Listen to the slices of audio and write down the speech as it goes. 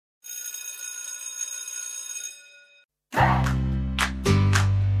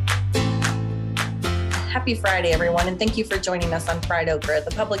Happy Friday, everyone, and thank you for joining us on Fried Okra,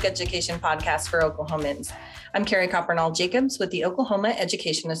 the public education podcast for Oklahomans. I'm Carrie Coppernall Jacobs with the Oklahoma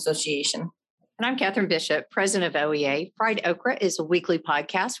Education Association. And I'm Catherine Bishop, president of OEA. Fried Okra is a weekly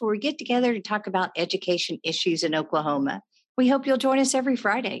podcast where we get together to talk about education issues in Oklahoma. We hope you'll join us every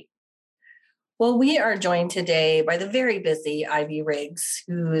Friday. Well, we are joined today by the very busy Ivy Riggs,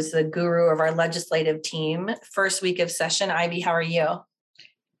 who is the guru of our legislative team. First week of session. Ivy, how are you?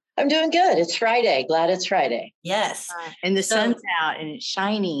 I'm doing good. It's Friday. Glad it's Friday. Yes. And the sun's out and it's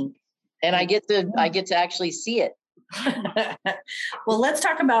shining. And I get to actually see it. Well, let's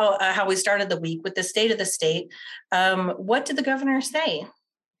talk about how we started the week with the state of the state. What did the governor say?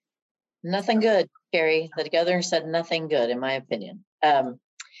 Nothing good, Carrie. The governor said nothing good, in my opinion. The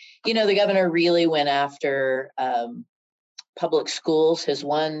governor really went after public schools. His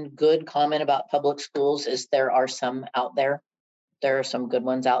one good comment about public schools is there are some out there. There are some good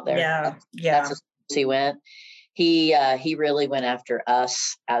ones out there. Yeah. That's as far as he went. He really went after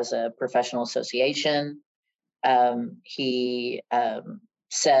us as a professional association. He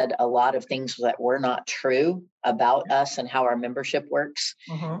said a lot of things that were not true about us and how our membership works.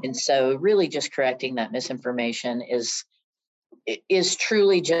 Mm-hmm. And so really just correcting that misinformation is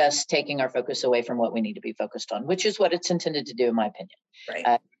truly just taking our focus away from what we need to be focused on, which is what it's intended to do, in my opinion.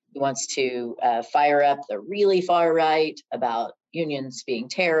 Right. He wants to fire up the really far right about unions being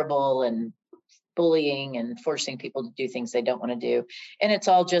terrible and bullying and forcing people to do things they don't want to do. And it's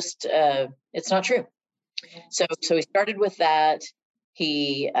all just, it's not true. So he started with that.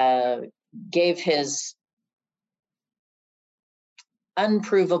 He gave his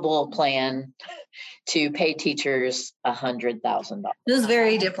unprovable plan to pay teachers $100,000. It was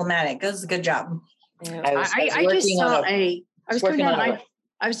very diplomatic. It was a good job. Yeah. I was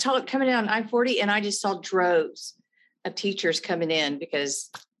coming down I-40 and I just saw droves of teachers coming in because,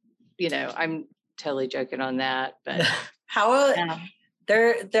 I'm totally joking on that, but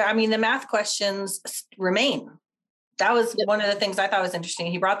the math questions remain. That was one of the things I thought was interesting.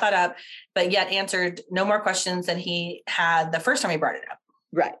 He brought that up, but yet answered no more questions than he had the first time he brought it up.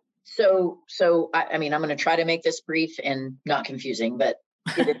 Right. So I'm going to try to make this brief and not confusing, but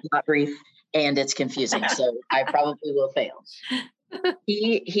it is not brief and it's confusing. So I probably will fail.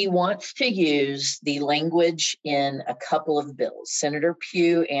 He wants to use the language in a couple of bills. Senator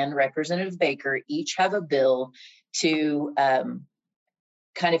Pugh and Representative Baker each have a bill to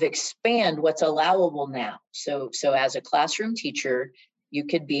kind of expand what's allowable now. So as a classroom teacher, you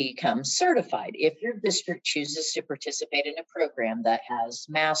could become certified if your district chooses to participate in a program that has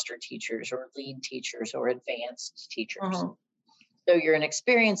master teachers or lead teachers or advanced teachers. Uh-huh. So you're an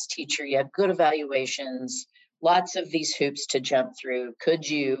experienced teacher, you have good evaluations, lots of these hoops to jump through. Could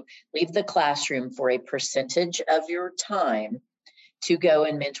you leave the classroom for a percentage of your time to go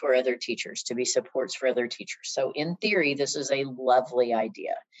and mentor other teachers, to be supports for other teachers? So in theory, this is a lovely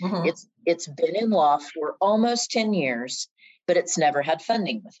idea. Uh-huh. It's been in law for almost 10 years, but it's never had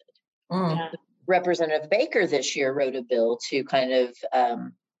funding with it. Uh-huh. Representative Baker this year wrote a bill to kind of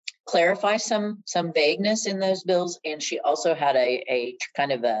clarify some vagueness in those bills. And she also had a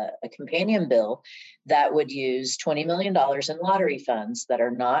kind of a companion bill that would use $20 million in lottery funds that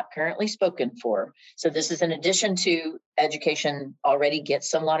are not currently spoken for. So this is in addition to education already gets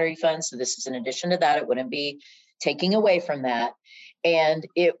some lottery funds. So this is in addition to that. It wouldn't be taking away from that. And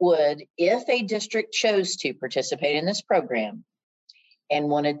it would, if a district chose to participate in this program and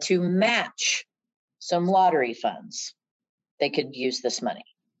wanted to match some lottery funds, they could use this money.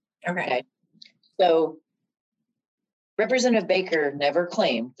 Okay. So Representative Baker never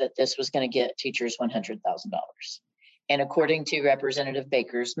claimed that this was going to get teachers $100,000. And according to Representative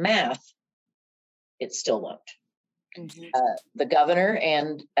Baker's math, it still won't. Mm-hmm. The governor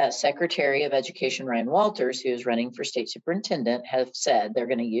and Secretary of Education, Ryan Walters, who is running for state superintendent, have said they're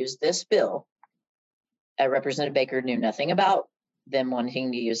going to use this bill. Representative Baker knew nothing about them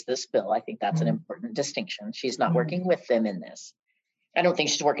wanting to use this bill. I think that's an important distinction. She's not working with them in this. I don't think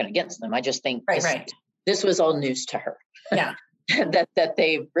she's working against them. I just think this was all news to her. Yeah. that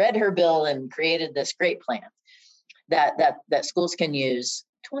they read her bill and created this great plan that schools can use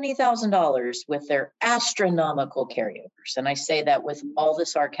 $20,000 with their astronomical carryovers. And I say that with all the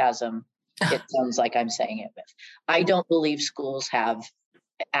sarcasm it sounds like I'm saying it with. I don't believe schools have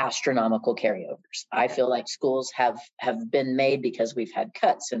astronomical carryovers. I feel like schools have been made because we've had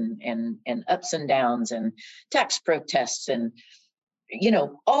cuts and ups and downs and tax protests and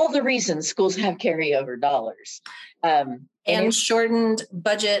all the reasons schools have carryover dollars. And shortened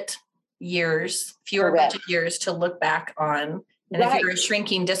budget years, fewer correct. Budget years to look back on. And if you're a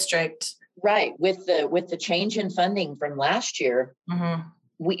shrinking district. Right. With the change in funding from last year,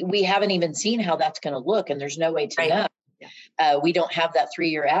 we haven't even seen how that's going to look, and there's no way to know. We don't have that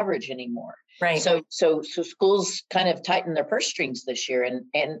 3-year average anymore. Right. So schools kind of tightened their purse strings this year,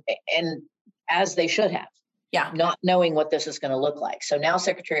 and as they should have. Yeah. Not knowing what this is going to look like. So now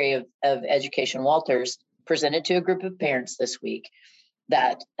Secretary of Education Walters presented to a group of parents this week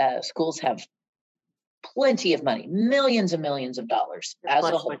that schools have plenty of money, millions and millions of dollars as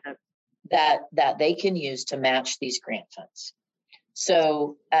a whole, that they can use to match these grant funds.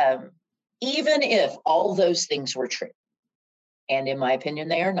 So even if all those things were true, and in my opinion,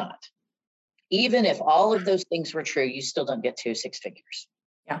 they are not, even if all of those things were true, you still don't get to 6 figures.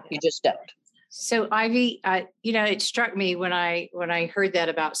 Yeah. You just don't. So Ivy, it struck me when I heard that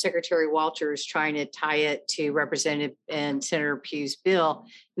about Secretary Walters trying to tie it to Representative and Senator Pugh's bill,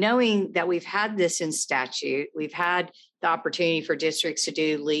 knowing that we've had this in statute, we've had the opportunity for districts to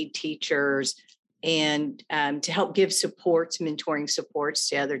do lead teachers and to help give supports, mentoring supports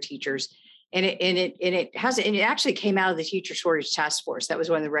to other teachers. And it actually came out of the teacher shortage task force. That was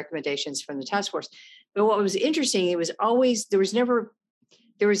one of the recommendations from the task force. But what was interesting, it was always, there was never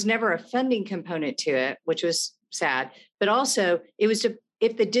a funding component to it, which was sad, but also it was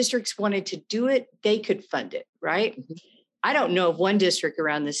if the districts wanted to do it, they could fund it, right? Mm-hmm. I don't know of one district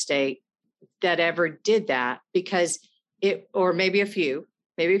around the state that ever did that because or maybe a few,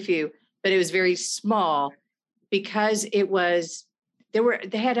 but it was very small because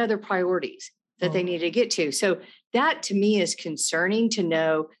they had other priorities that they needed to get to. So that to me is concerning to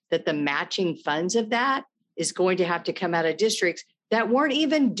know that the matching funds of that is going to have to come out of districts that weren't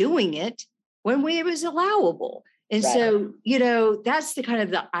even doing it when it was allowable. And right. So, that's the kind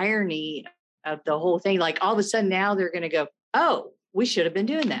of the irony of the whole thing. Like all of a sudden now they're going to go, oh, we should have been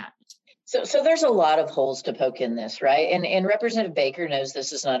doing that. So there's a lot of holes to poke in this, right? And Representative Baker knows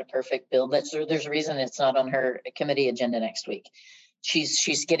this is not a perfect bill. There's a reason it's not on her committee agenda next week.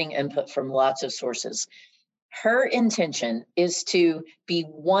 She's getting input from lots of sources. Her intention is to be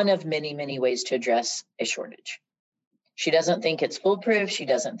one of many, many ways to address a shortage. She doesn't think it's foolproof. She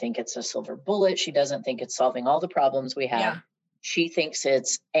doesn't think it's a silver bullet. She doesn't think it's solving all the problems we have. Yeah. She thinks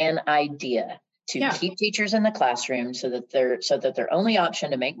it's an idea to keep teachers in the classroom so that their only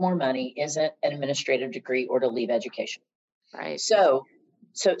option to make more money isn't an administrative degree or to leave education. Right. So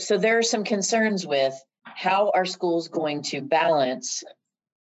there are some concerns with how are schools going to balance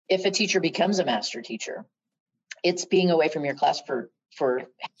if a teacher becomes a master teacher. It's being away from your class for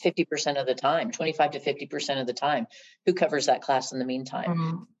 50% of the time, 25 to 50% of the time. Who covers that class in the meantime?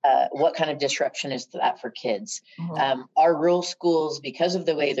 Mm-hmm. What kind of disruption is that for kids? Mm-hmm. Our rural schools, because of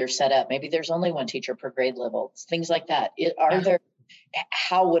the way they're set up, maybe there's only one teacher per grade level, things like that.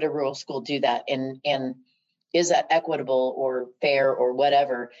 How would a rural school do that? And is that equitable or fair or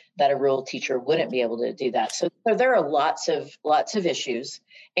whatever that a rural teacher wouldn't be able to do that? So there are lots of issues,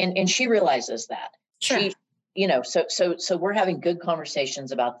 and she realizes that. Sure. So we're having good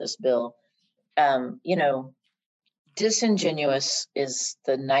conversations about this bill. Disingenuous is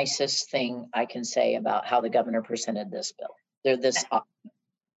the nicest thing I can say about how the governor presented this bill.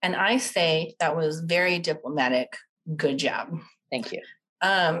 And I say that was very diplomatic. Good job. Thank you.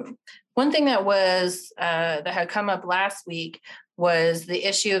 One thing that was that had come up last week was the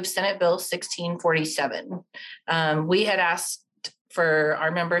issue of Senate Bill 1647. We had asked for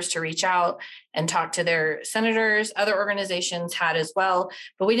our members to reach out and talk to their senators. Other organizations had as well,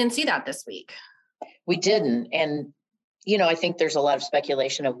 but we didn't see that this week. We didn't. And, I think there's a lot of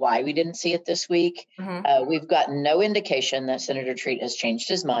speculation of why we didn't see it this week. Mm-hmm. We've got no indication that Senator Treat has changed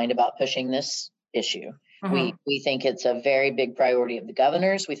his mind about pushing this issue. Mm-hmm. We think it's a very big priority of the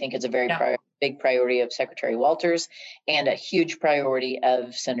governors. We think it's a very big priority of Secretary Walters and a huge priority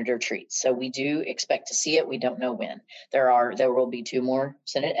of Senator Treat. So we do expect to see it. We don't know when. There will be 2 more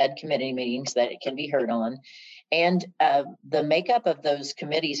Senate Ed committee meetings that it can be heard on. And the makeup of those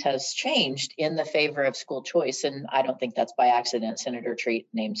committees has changed in the favor of school choice. And I don't think that's by accident. Senator Treat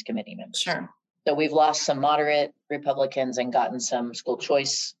names committee members. Sure. So we've lost some moderate Republicans and gotten some school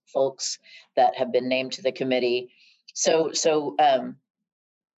choice folks that have been named to the committee. So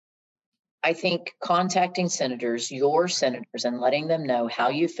I think contacting your senators, and letting them know how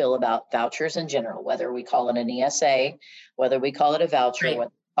you feel about vouchers in general, whether we call it an ESA, whether we call it a voucher, right. Whether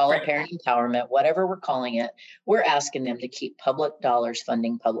we call it parent empowerment, whatever we're calling it, we're asking them to keep public dollars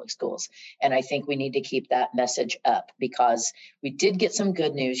funding public schools. And I think we need to keep that message up, because we did get some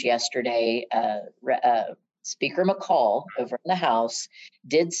good news yesterday. Speaker McCall over in the House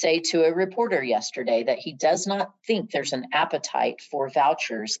did say to a reporter yesterday that he does not think there's an appetite for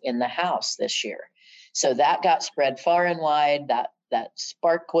vouchers in the House this year. So that got spread far and wide. That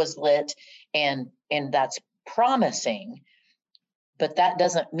spark was lit, and that's promising. but that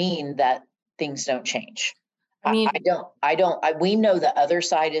doesn't mean that things don't change. I mean, we know the other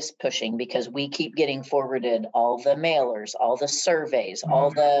side is pushing because we keep getting forwarded all the mailers, all the surveys, all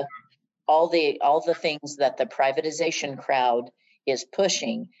the things that the privatization crowd is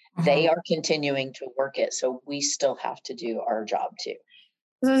pushing. They are continuing to work it. So we still have to do our job too.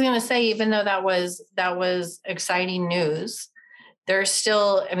 I was going to say, even though that was exciting news, there's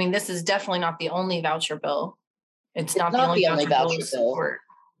still, I mean, this is definitely not the only voucher bill. It's not the only voucher bill.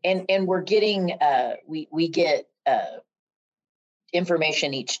 And we're getting, we get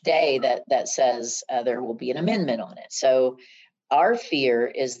information each day that says there will be an amendment on it. So our fear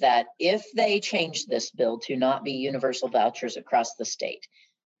is that if they change this bill to not be universal vouchers across the state,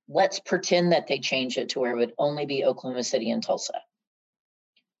 let's pretend that they change it to where it would only be Oklahoma City and Tulsa.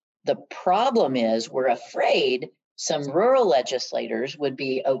 The problem is we're afraid some rural legislators would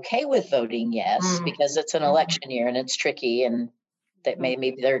be okay with voting yes, because it's an election year and it's tricky, and that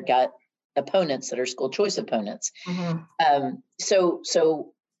maybe they've got opponents that are school choice opponents.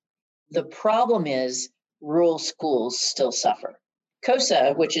 So the problem is rural schools still suffer.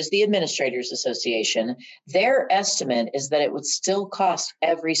 COSA, which is the Administrators Association, their estimate is that it would still cost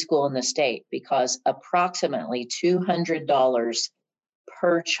every school in the state because approximately $200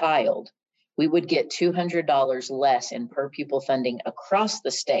 per child, we would get $200 less in per pupil funding across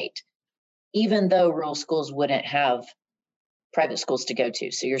the state, even though rural schools wouldn't have private schools to go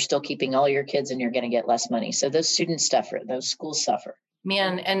to. So you're still keeping all your kids and you're going to get less money. So those students suffer, those schools suffer.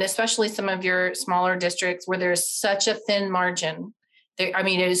 Man, and especially some of your smaller districts where there's such a thin margin. I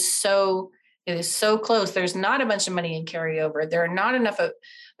mean, it is so close. There's not a bunch of money in carryover. There are not enough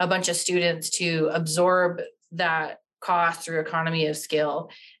a bunch of students to absorb that cost through economy of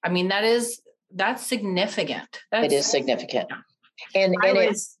scale. I mean, that's significant. It is significant. And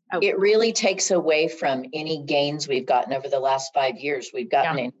it really takes away from any gains we've gotten over the last 5 years. We've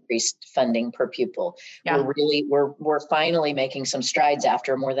gotten increased funding per pupil. Yeah. We're finally making some strides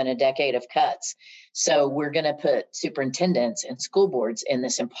after more than a decade of cuts. So we're going to put superintendents and school boards in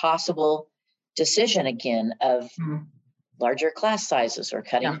this impossible decision again of larger class sizes or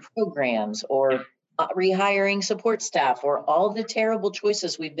cutting programs or rehiring support staff or all the terrible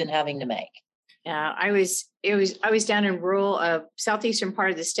choices we've been having to make. Yeah, I was down in rural southeastern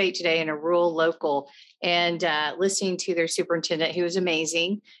part of the state today in a rural local and listening to their superintendent. He was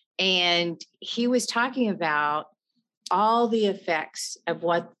amazing. And he was talking about all the effects of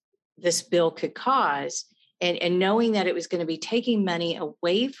what this bill could cause and knowing that it was going to be taking money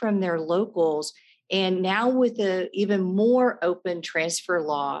away from their locals. And now with the even more open transfer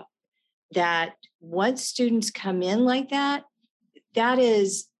law, that once students come in like that, that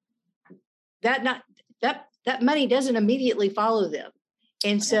money doesn't immediately follow them.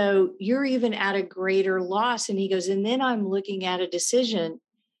 And so you're even at a greater loss. And he goes, and then I'm looking at a decision,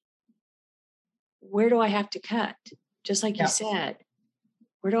 where do I have to cut? Just like you said,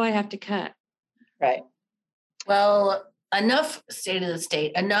 where do I have to cut? Right. Well, enough state of the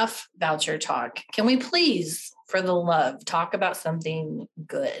state, enough voucher talk. Can we please, for the love, talk about something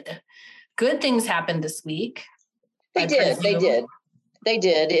good? Good things happened this week. They did.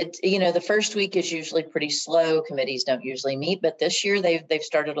 It, the first week is usually pretty slow. Committees don't usually meet, but this year they've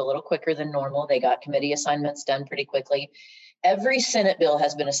started a little quicker than normal. They got committee assignments done pretty quickly. Every Senate bill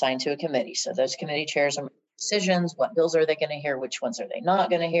has been assigned to a committee. So those committee chairs are making decisions. What bills are they going to hear? Which ones are they not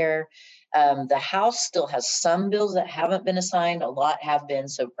going to hear? The House still has some bills that haven't been assigned. A lot have been.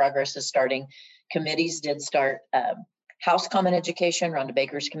 So progress is starting. Committees did start. House Common Education, Rhonda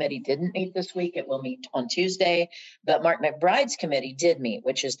Baker's committee didn't meet this week. It will meet on Tuesday, but Mark McBride's committee did meet,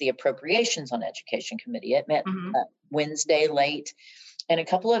 which is the Appropriations on Education committee. It met Wednesday late, and a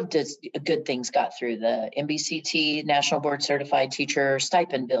couple of good things got through. The MBCT, National Board Certified Teacher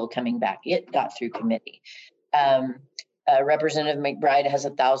Stipend Bill coming back. It got through committee. Representative McBride has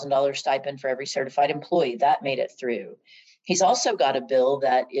 $1,000 stipend for every certified employee. That made it through. He's also got a bill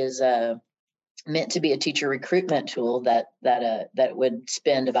that is meant to be a teacher recruitment tool that would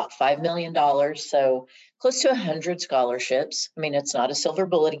spend about $5 million. So close to 100 scholarships. I mean, it's not a silver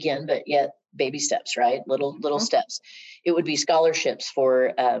bullet again, but yet baby steps, right? Little steps. It would be scholarships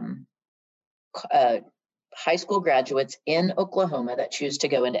for high school graduates in Oklahoma that choose to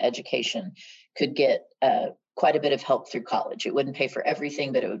go into education could get quite a bit of help through college. It wouldn't pay for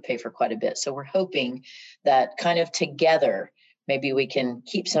everything, but it would pay for quite a bit. So we're hoping that kind of together, maybe we can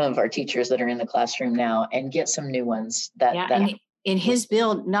keep some of our teachers that are in the classroom now and get some new ones and in his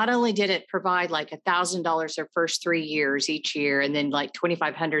bill, not only did it provide like $1,000 their first 3 years each year, and then like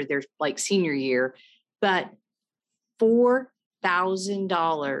 $2,500 their like senior year, but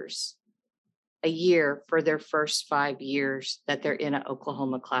 $4,000 a year for their first 5 years that they're in an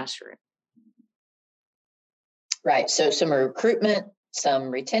Oklahoma classroom. Right. So some recruitment, some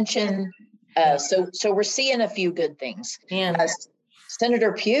retention. So we're seeing a few good things. Yeah.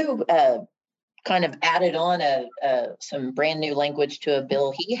 Senator Pugh kind of added on some brand new language to a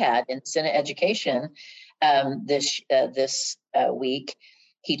bill he had in Senate Education this week.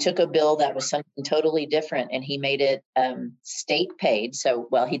 He took a bill that was something totally different and he made it state paid. So,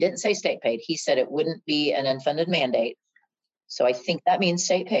 well, he didn't say state paid. He said it wouldn't be an unfunded mandate. So I think that means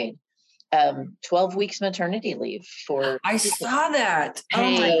state paid. 12 weeks maternity leave for. I saw that. Oh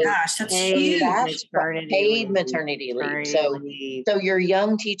my gosh, that's huge. Paid maternity leave. So your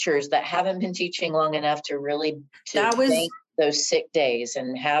young teachers that haven't been teaching long enough to really take those sick days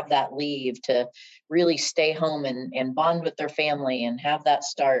and have that leave to really stay home and bond with their family and have that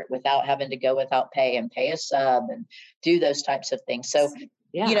start without having to go without pay and pay a sub and do those types of things. So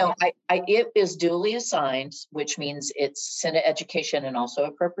it is duly assigned, which means it's Senate Education and also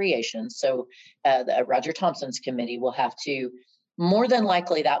Appropriations. So Roger Thompson's committee will have to, more than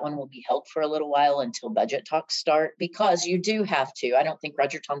likely that one will be held for a little while until budget talks start, because you do have to. I don't think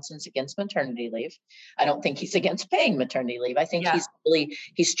Roger Thompson's against maternity leave. I don't think he's against paying maternity leave. I think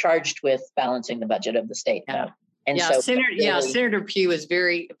he's charged with balancing the budget of the state. Yeah. And Senator Pugh was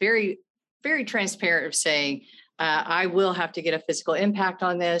very, very, very transparent of saying, I will have to get a fiscal impact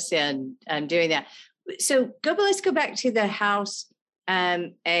on this, and I'm doing that. So let's go back to the House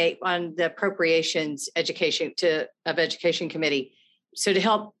on the Appropriations Education Committee. So to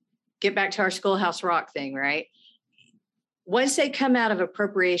help get back to our Schoolhouse Rock thing, right? Once they come out of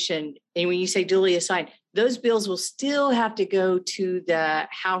appropriation, and when you say duly assigned, those bills will still have to go to the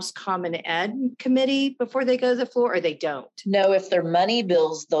House Common Ed Committee before they go to the floor, or they don't? No, if they're money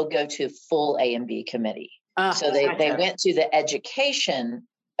bills, they'll go to full A&B committee. So they went to the education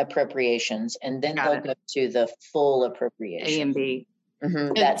appropriations, and then they'll go to the full appropriation. A&B.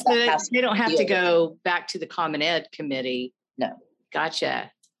 Mm-hmm. They don't have to go back to the Common Ed Committee. No.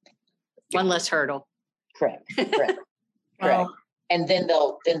 Gotcha. One less hurdle. Correct. Correct. And then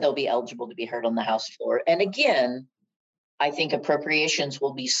they'll be eligible to be heard on the House floor. And again, I think appropriations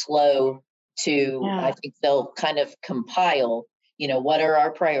will be slow to. I think they'll kind of compile. What are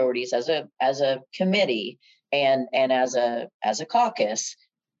our priorities as a committee and as a caucus,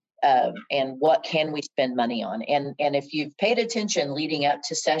 and what can we spend money on? And if you've paid attention leading up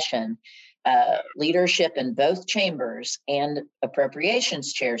to session, leadership in both chambers and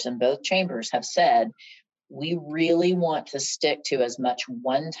appropriations chairs in both chambers have said, we really want to stick to as much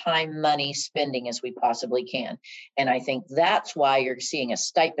one-time money spending as we possibly can. And I think that's why you're seeing a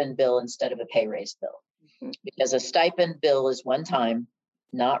stipend bill instead of a pay raise bill. Because a stipend bill is one time,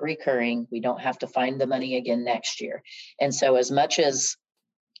 not recurring. We don't have to find the money again next year. And so as much as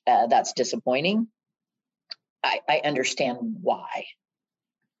that's disappointing, I understand why.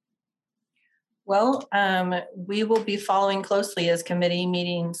 Well, we will be following closely as committee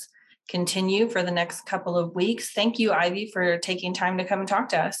meetings continue for the next couple of weeks. Thank you, Ivy, for taking time to come and talk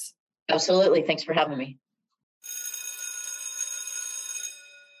to us. Absolutely. Thanks for having me.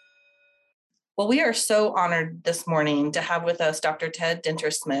 Well, we are so honored this morning to have with us Dr. Ted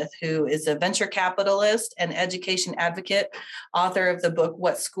Dintersmith, who is a venture capitalist and education advocate, author of the book,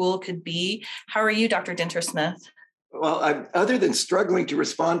 What School Could Be. How are you, Dr. Dintersmith? Well, other than struggling to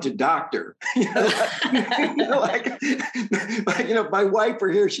respond to doctor, my wife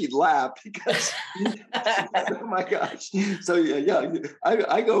were here, she'd laugh because, oh my gosh. So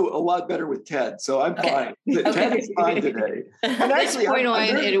I go a lot better with Ted, so I'm fine. Ted is fine today. And actually,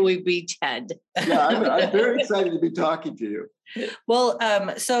 it would be Ted. Yeah, I'm very excited to be talking to you. Well,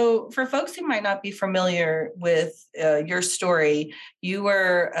 so for folks who might not be familiar with your story, you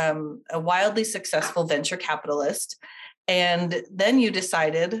were a wildly successful venture capitalist. And then you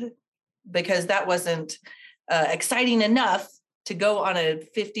decided, because that wasn't exciting enough, to go on a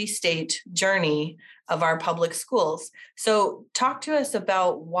 50-state journey of our public schools. So talk to us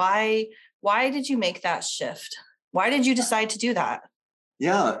about why did you make that shift? Why did you decide to do that?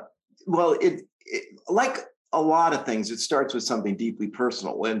 Yeah, well, it like a lot of things, it starts with something deeply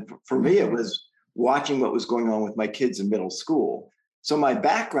personal. And for me, it was watching what was going on with my kids in middle school. So my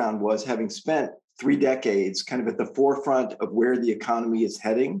background was having spent 3 decades kind of at the forefront of where the economy is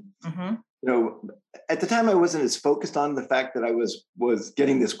heading. Mm-hmm. At the time, I wasn't as focused on the fact that I was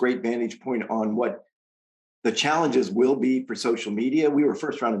getting this great vantage point on what the challenges will be for social media. We were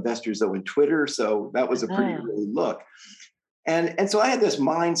first round investors though in Twitter, so that was a pretty early look. And so I had this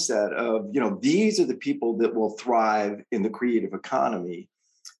mindset of, these are the people that will thrive in the creative economy.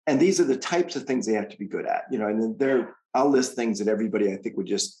 And these are the types of things they have to be good at, and then I'll list things that everybody I think would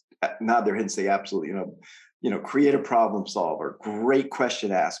just nod their head and say, absolutely, create a problem solver, great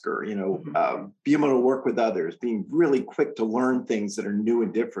question asker, be able to work with others, being really quick to learn things that are new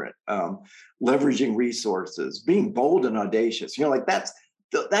and different, leveraging resources, being bold and audacious,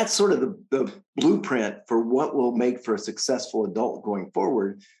 that's sort of the blueprint for what will make for a successful adult going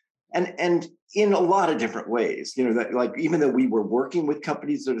forward. And in a lot of different ways, that like, even though we were working with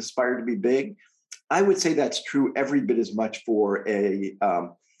companies that aspire to be big, I would say that's true every bit as much for a,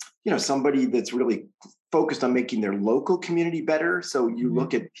 somebody that's really focused on making their local community better. So you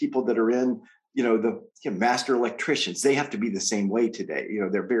look at people that are in, the master electricians, they have to be the same way today.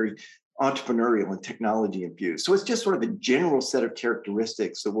 They're very entrepreneurial and technology infused. So it's just sort of a general set of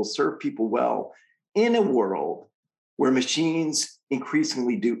characteristics that will serve people well in a world where machines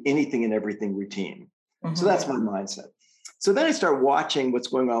increasingly do anything and everything routine. So that's my mindset. So then I start watching what's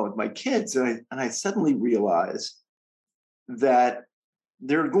going on with my kids, and I suddenly realize that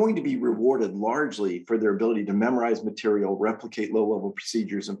they're going to be rewarded largely for their ability to memorize material, replicate low-level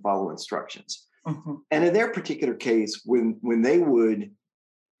procedures, and follow instructions. And in their particular case, when they would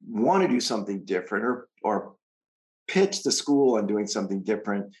want to do something different or pitch the school on doing something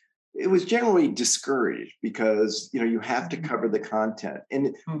different, it was generally discouraged because, you have to cover the content.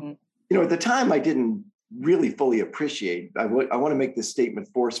 And, at the time I didn't really fully appreciate, I want to make this statement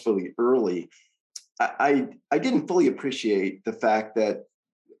forcefully early. I didn't fully appreciate the fact that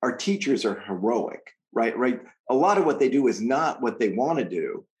our teachers are heroic, right? A lot of what they do is not what they want to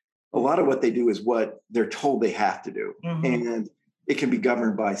do. A lot of what they do is what they're told they have to do. And it can be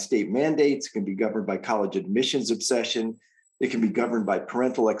governed by state mandates. It can be governed by college admissions obsession. It can be governed by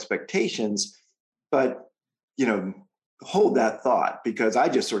parental expectations. But, hold that thought, because I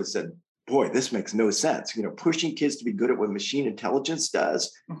just sort of said, boy, this makes no sense. Pushing kids to be good at what machine intelligence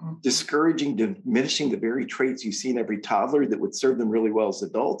does, discouraging, diminishing the very traits you see in every toddler that would serve them really well as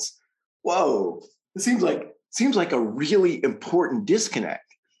adults. Whoa, it seems like a really important disconnect.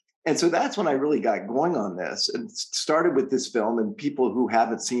 And so that's when I really got going on this and started with this film. And people who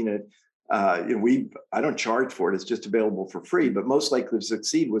haven't seen it, I don't charge for it. It's just available for free. But Most Likely to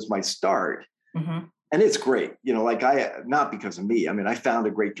Succeed was my start. And it's great, not because of me. I mean, I found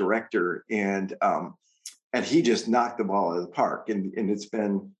a great director and he just knocked the ball out of the park. And it's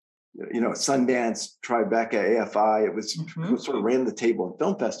been, Sundance, Tribeca, AFI, it was sort of ran the table in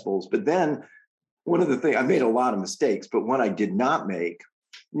film festivals. But then one of the things, I made a lot of mistakes, but one I did not make,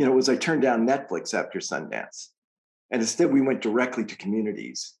 was I turned down Netflix after Sundance. And instead we went directly to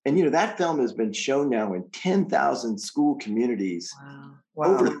communities. And, that film has been shown now in 10,000 school communities,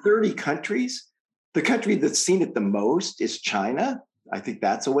 over 30 countries. The country that's seen it the most is China. I think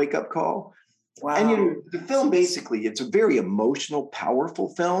that's a wake-up call. Wow. And the film, basically, it's a very emotional,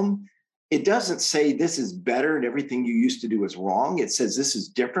 powerful film. It doesn't say this is better and everything you used to do is wrong. It says this is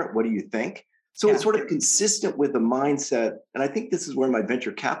different. What do you think? So it's sort of consistent with the mindset. And I think this is where my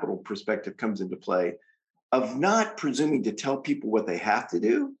venture capital perspective comes into play, of not presuming to tell people what they have to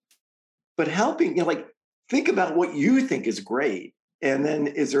do, but helping, think about what you think is great. And then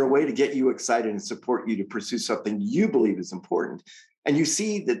is there a way to get you excited and support you to pursue something you believe is important? And you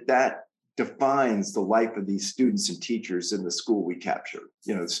see that defines the life of these students and teachers in the school we capture.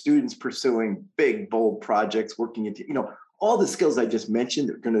 Students pursuing big, bold projects, working into, all the skills I just mentioned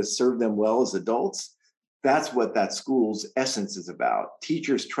that are going to serve them well as adults. That's what that school's essence is about.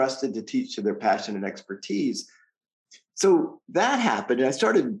 Teachers trusted to teach to their passion and expertise. So that happened. And I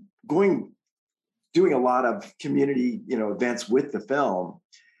started doing a lot of community, events with the film.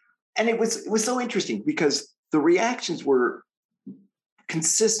 And it was so interesting because the reactions were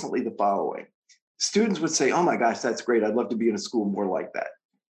consistently the following. Students would say, oh my gosh, that's great. I'd love to be in a school more like that.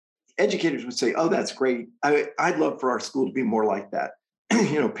 Educators would say, oh, that's great. I'd love for our school to be more like that.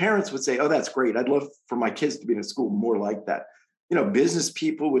 Parents would say, oh, that's great. I'd love for my kids to be in a school more like that. Business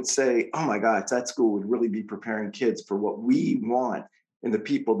people would say, oh my gosh, that school would really be preparing kids for what we want in the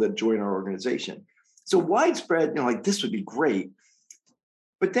people that join our organization. So widespread, this would be great.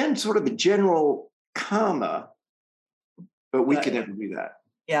 But then sort of a general comma, but we could never do that.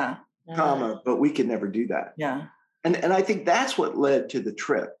 Yeah. Comma, but we could never do that. Yeah. And I think that's what led to the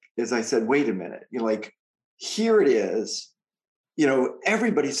trip, is I said, wait a minute, here it is.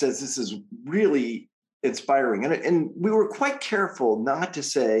 Everybody says this is really inspiring. And we were quite careful not to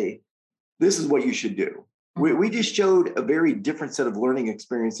say, this is what you should do. We just showed a very different set of learning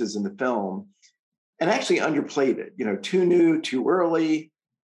experiences in the film and actually underplayed it, too new, too early,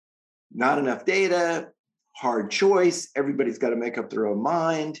 not enough data, hard choice. Everybody's got to make up their own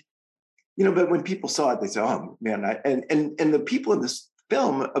mind, but when people saw it, they say, oh man, and the people in this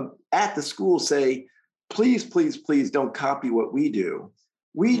film at the school say, please, please, please don't copy what we do.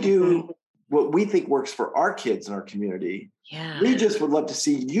 We do what we think works for our kids in our community. Yeah. We just would love to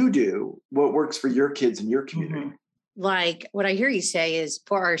see you do what works for your kids in your community. Like what I hear you say is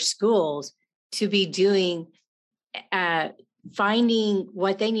for our schools to be doing, finding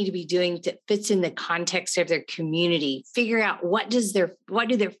what they need to be doing that fits in the context of their community, figure out what do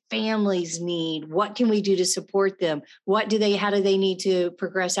their families need? What can we do to support them? How do they need to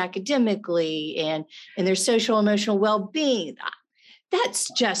progress academically and their social emotional well-being? That's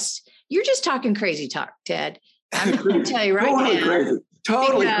just, you're just talking crazy talk, Ted. I'm going to tell you right now. Crazy.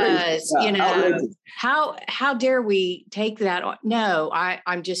 Totally because, crazy. Yeah, how dare we take that on? No,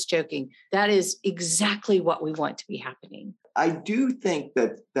 I'm just joking. That is exactly what we want to be happening. I do think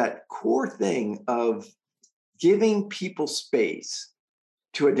that core thing of giving people space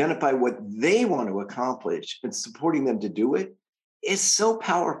to identify what they want to accomplish and supporting them to do it is so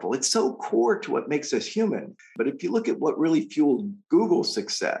powerful. It's so core to what makes us human. But if you look at what really fueled Google's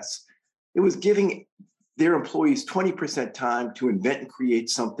success, it was giving their employees 20% time to invent and create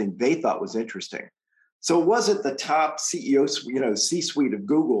something they thought was interesting. So it wasn't the top CEO, C-suite of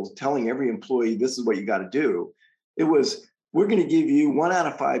Google telling every employee, this is what you got to do. It was, we're going to give you 1 out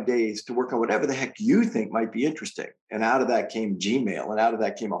of 5 days to work on whatever the heck you think might be interesting. And out of that came Gmail, and out of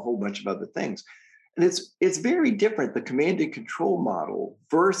that came a whole bunch of other things. And it's very different, the command and control model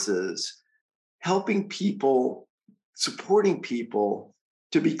versus helping people, supporting people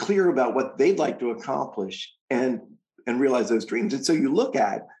to be clear about what they'd like to accomplish and realize those dreams. And so you look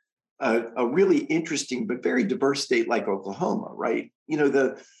at a really interesting but very diverse state like Oklahoma, right?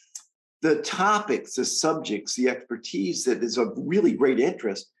 The topics, the subjects, the expertise that is of really great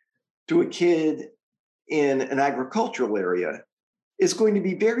interest to a kid in an agricultural area is going to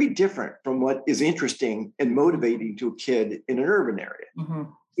be very different from what is interesting and motivating to a kid in an urban area.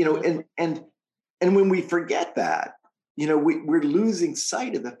 And when we forget that, we're losing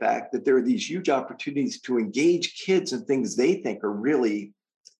sight of the fact that there are these huge opportunities to engage kids in things they think are really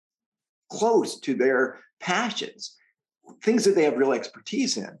close to their passions, things that they have real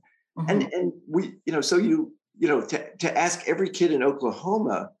expertise in. And we, to ask every kid in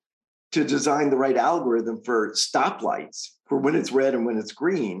Oklahoma to design the right algorithm for stoplights for when it's red and when it's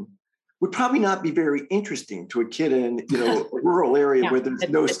green would probably not be very interesting to a kid in, a rural area where there's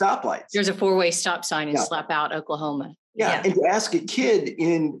no stoplights. There's a 4-way stop sign in Slap Out, Oklahoma. Yeah. And to ask a kid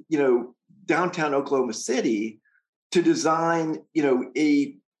in, downtown Oklahoma City to design,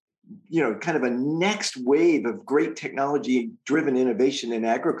 kind of a next wave of great technology-driven innovation in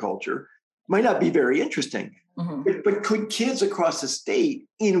agriculture might not be very interesting. But could kids across the state,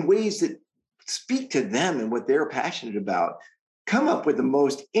 in ways that speak to them and what they're passionate about, come up with the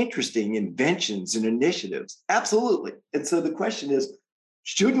most interesting inventions and initiatives? Absolutely. And so the question is,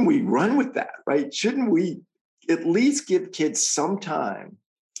 shouldn't we run with that, right? Shouldn't we at least give kids some time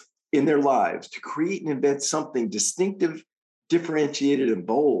in their lives to create and invent something distinctive, differentiated, and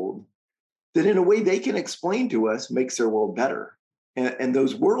bold that in a way they can explain to us makes their world better? And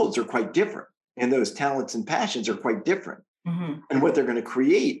those worlds are quite different. And those talents and passions are quite different. And what they're going to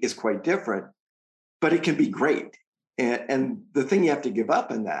create is quite different, but it can be great. And the thing you have to give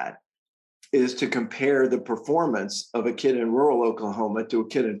up in that is to compare the performance of a kid in rural Oklahoma to a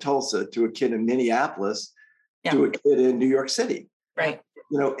kid in Tulsa, to a kid in Minneapolis, to a kid in New York City. Right.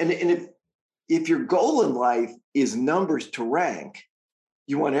 And if your goal in life is numbers to rank,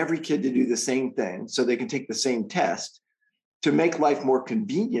 you want every kid to do the same thing so they can take the same test to make life more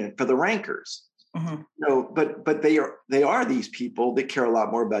convenient for the rankers. But they are these people that care a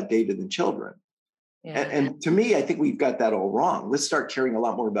lot more about data than children. And to me, I think we've got that all wrong. Let's start caring a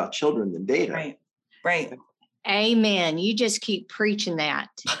lot more about children than data. Right. Amen. You just keep preaching that.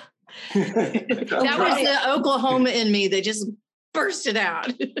 That was the Oklahoma in me that just bursted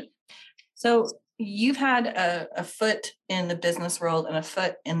out. So you've had a foot in the business world and a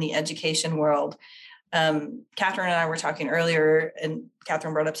foot in the education world. Catherine and I were talking earlier, and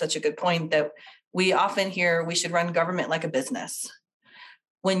Catherine brought up such a good point that we often hear we should run government like a business.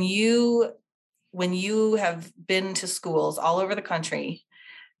 When you have been to schools all over the country,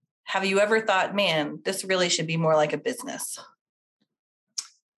 have you ever thought, man, this really should be more like a business?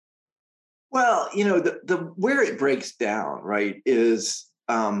 Well, the where it breaks down, right, is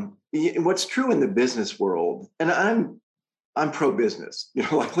what's true in the business world, and I'm pro-business,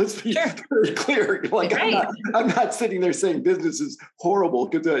 let's be very clear. I'm not sitting there saying business is horrible,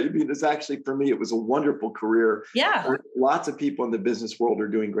 because it's actually, for me, it was a wonderful career. Yeah. Lots of people in the business world are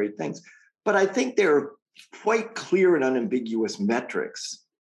doing great things. But I think there are quite clear and unambiguous metrics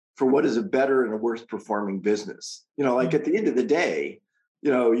for what is a better and a worse performing business. At the end of the day,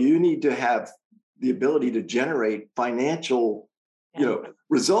 you need to have the ability to generate financial,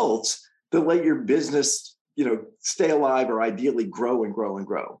 results that let your business, stay alive or ideally grow and grow and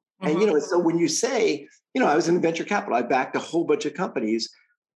grow. Mm-hmm. And, so when you say, I was in venture capital, I backed a whole bunch of companies.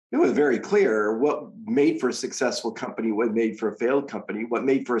 It was very clear what made for a successful company, what made for a failed company, what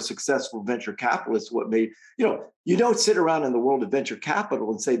made for a successful venture capitalist, what made, you don't sit around in the world of venture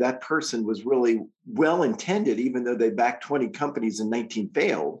capital and say that person was really well-intended, even though they backed 20 companies and 19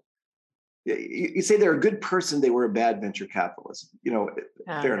 failed. You say they're a good person, they were a bad venture capitalist,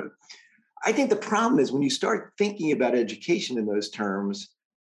 fair enough. I think the problem is when you start thinking about education in those terms,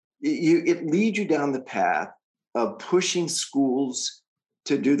 it leads you down the path of pushing schools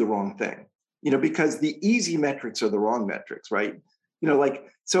to do the wrong thing, because the easy metrics are the wrong metrics, right?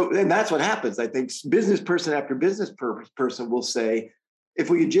 And that's what happens. I think business person after business person will say, if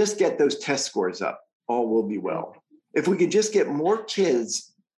we could just get those test scores up, all will be well. If we could just get more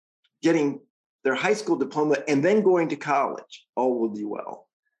kids getting their high school diploma and then going to college, all will be well.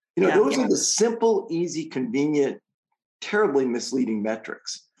 Those are the simple, easy, convenient, terribly misleading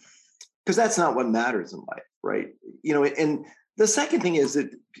metrics, because that's not what matters in life, right? And the second thing is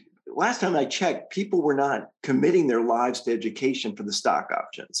that last time I checked, people were not committing their lives to education for the stock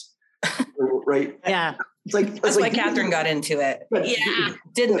options, right? Yeah. That's why Catherine got into it.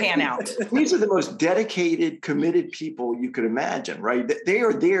 Didn't pan out. These are the most dedicated, committed people you could imagine, right? They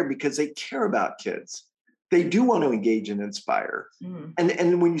are there because they care about kids. They do want to engage and inspire. Mm.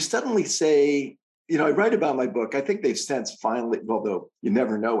 And when you suddenly say, I write about my book, I think they've since finally, although you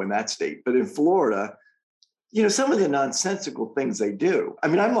never know in that state, but in Florida, some of the nonsensical things they do. I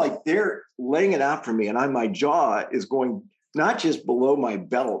mean, I'm like, they're laying it out for me, and my jaw is going not just below my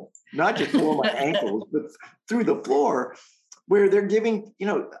belt, not just below my ankles, but through the floor, where they're giving,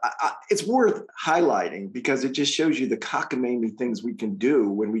 it's worth highlighting because it just shows you the cockamamie things we can do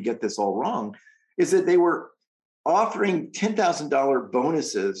when we get this all wrong, is that they were offering $10,000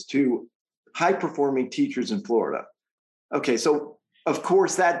 bonuses to high-performing teachers in Florida. Okay, so of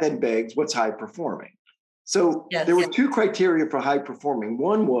course that then begs, what's high performing? So there were two criteria for high performing.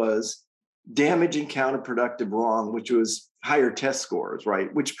 One was damaging, counterproductive, wrong, which was higher test scores,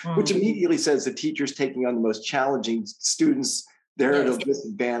 right? Which immediately says the teacher's taking on the most challenging students, they're at a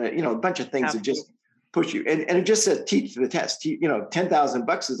disadvantage, a bunch of things that just push you. And it just says teach to the test,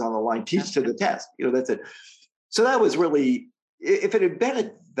 $10,000 is on the line, teach to the test, that's it. So that was really, if it had been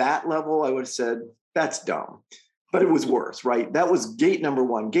at that level, I would have said, that's dumb. But it was worse, right? That was gate number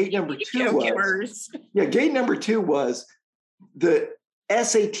one. Gate number two was gate number two was the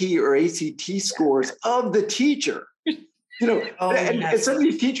SAT or ACT scores of the teacher. And some of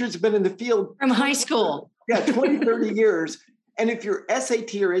these teachers have been in the field from high school. 20, 30 years. And if your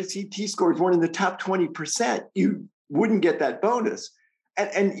SAT or ACT scores weren't in the top 20%, you wouldn't get that bonus.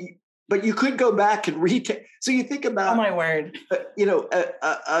 But you could go back and retake. So you think about, oh my word,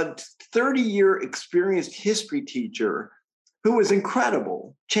 a 30-year experienced history teacher who was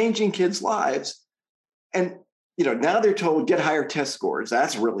incredible, changing kids' lives. And, now they're told get higher test scores.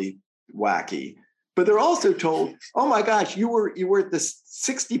 That's really wacky. But they're also told, oh my gosh, you were at the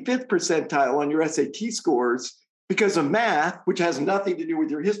 65th percentile on your SAT scores because of math, which has nothing to do with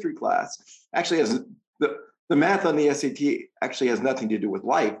your history class. Actually has the math on the SAT actually has nothing to do with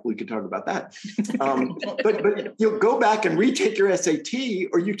life. We could talk about that. But you'll go back and retake your SAT,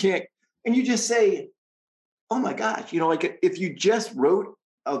 or you can't, and you just say, oh my gosh, if you just wrote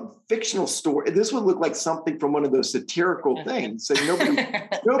a fictional story, this would look like something from one of those satirical things. So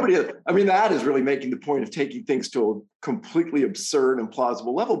nobody, that is really making the point of taking things to a completely absurd and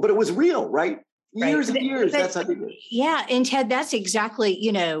plausible level, but it was real, right? Years and years. That's how they did it. Yeah. And Ted, that's exactly,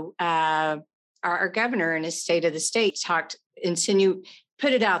 our governor in his state of the state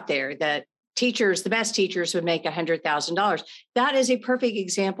put it out there that the best teachers would make $100,000. That is a perfect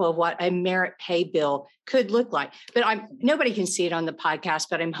example of what a merit pay bill could look like. But nobody can see it on the podcast,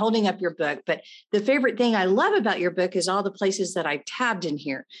 but I'm holding up your book. But the favorite thing I love about your book is all the places that I've tabbed in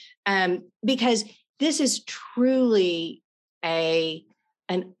here, because this is truly an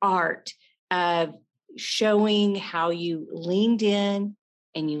art of showing how you leaned in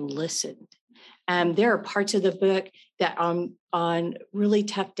and you listened. There are parts of the book that on really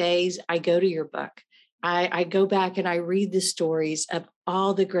tough days, I go to your book. I go back and I read the stories of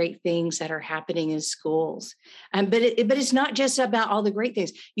all the great things that are happening in schools. But it's not just about all the great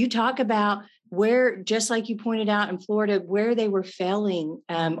things. You talk about where, just like you pointed out in Florida, where they were failing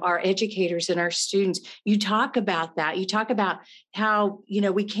our educators and our students. You talk about that. You talk about how,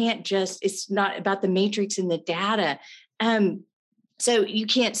 we can't it's not about the matrix and the data. So you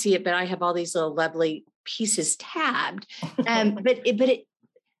can't see it, but I have all these little lovely pieces tabbed.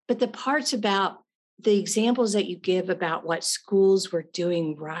 But the parts about the examples that you give about what schools were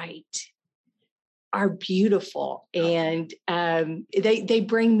doing right are beautiful, and they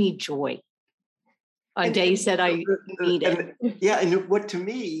bring me joy on days that I need it. Yeah, and what to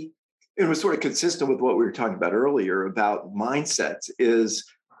me, it was sort of consistent with what we were talking about earlier about mindsets is,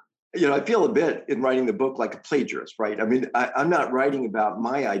 I feel a bit in writing the book like a plagiarist, right? I mean, I'm not writing about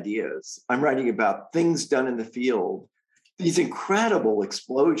my ideas. I'm writing about things done in the field, these incredible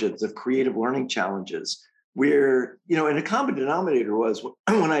explosions of creative learning challenges where, and a common denominator was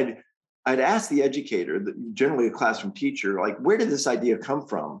when I'd ask the educator, generally a classroom teacher, like, where did this idea come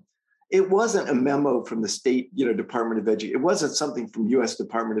from? It wasn't a memo from the state, Department of Education. It wasn't something from U.S.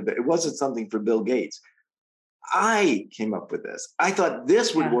 Department of It wasn't something from Bill Gates. I came up with this. I thought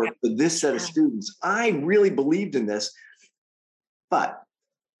this would work for this set of students. I really believed in this. But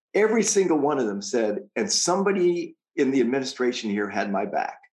every single one of them said, and somebody in the administration here had my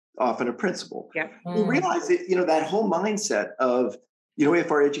back, often a principal. Yeah. You realize that, that whole mindset of,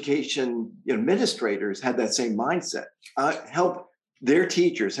 if our education administrators had that same mindset, help their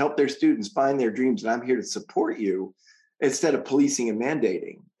teachers, help their students find their dreams, and I'm here to support you, instead of policing and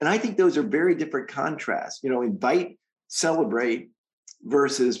mandating. And I think those are very different contrasts, invite, celebrate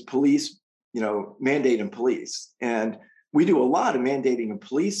versus police, mandate and police. And we do a lot of mandating and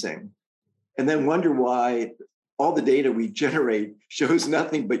policing and then wonder why all the data we generate shows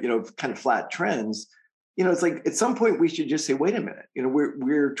nothing but, kind of flat trends. It's like at some point we should just say, wait a minute,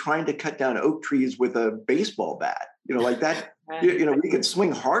 we're trying to cut down oak trees with a baseball bat, like that, we can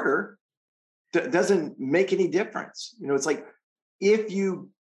swing harder. Doesn't make any difference. It's like if you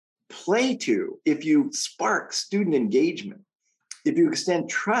if you spark student engagement, if you extend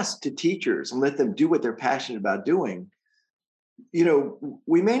trust to teachers and let them do what they're passionate about doing,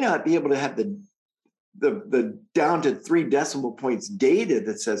 we may not be able to have the down to 3 decimal points data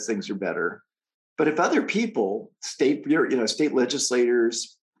that says things are better. But if other people, state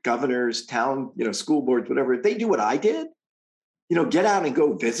legislators, governors, town, school boards, whatever, if they do what I did, get out and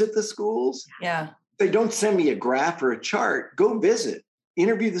go visit the schools. Yeah. They don't send me a graph or a chart. Go visit,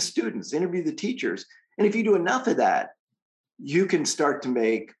 interview the students, interview the teachers. And if you do enough of that, you can start to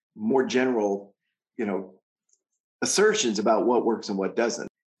make more general, assertions about what works and what doesn't.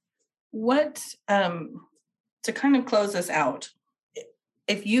 What, to kind of close this out,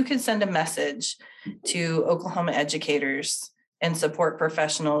 if you could send a message to Oklahoma educators and support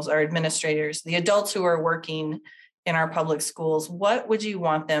professionals or administrators, the adults who are working in our public schools, what would you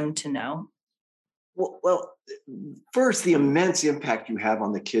want them to know? Well, first, the immense impact you have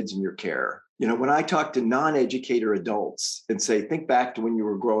on the kids in your care. When I talk to non-educator adults and say, think back to when you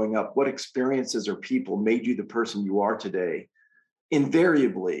were growing up, what experiences or people made you the person you are today?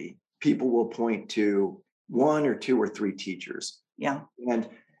 Invariably, people will point to 1 or 2 or 3 teachers. Yeah. And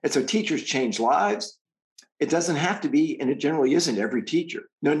so teachers change lives. It doesn't have to be, and it generally isn't every teacher.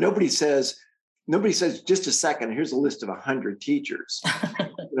 No, nobody says, just a second, here's a list of 100 teachers.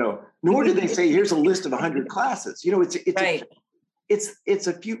 Nor do they say, here's a list of 100 classes. It's right. It's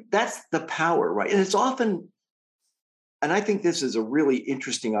a few. That's the power, right? And it's often, and I think this is a really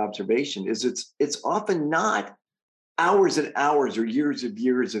interesting observation, is it's often not hours and hours or years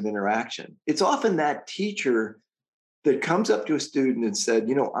of interaction. It's often that teacher that comes up to a student and said,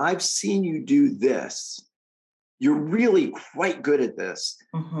 I've seen you do this. You're really quite good at this.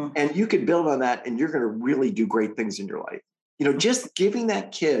 Mm-hmm. And you can build on that and you're going to really do great things in your life. Just giving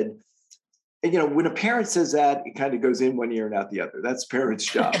that kid, and when a parent says that, it kind of goes in one ear and out the other. That's parents'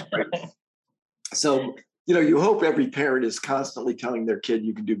 job, right? So, you hope every parent is constantly telling their kid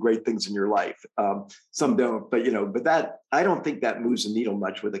you can do great things in your life. Some don't, but that, I don't think that moves the needle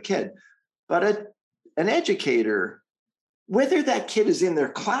much with a kid. But an educator, whether that kid is in their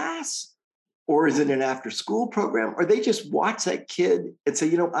class or is in an after-school program, or they just watch that kid and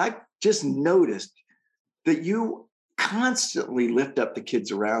say, I've just noticed that you constantly lift up the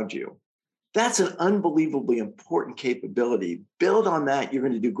kids around you. That's an unbelievably important capability. Build on that. You're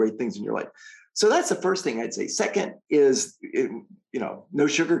going to do great things in your life. So that's the first thing I'd say. Second is, no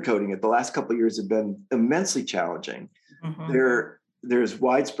sugarcoating it. The last couple of years have been immensely challenging. Mm-hmm. There's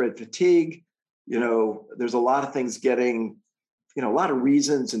widespread fatigue. There's a lot of things getting, a lot of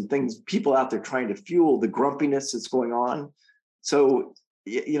reasons and things, people out there trying to fuel the grumpiness that's going on. So,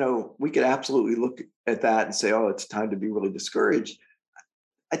 we could absolutely look at that and say, oh, it's time to be really discouraged.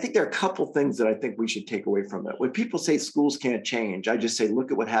 I think there are a couple things that I think we should take away from it. When people say schools can't change, I just say,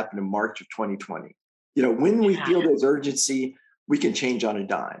 look at what happened in March of 2020. When we feel there's urgency, we can change on a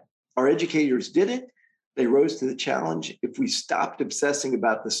dime. Our educators did it. They rose to the challenge. If we stopped obsessing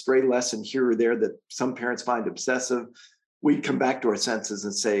about the stray lesson here or there that some parents find obsessive, we come back to our senses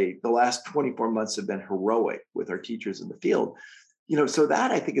and say the last 24 months have been heroic with our teachers in the field. So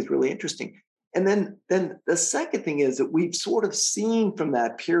that I think is really interesting. And then the second thing is that we've sort of seen from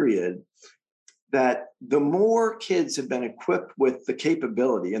that period that the more kids have been equipped with the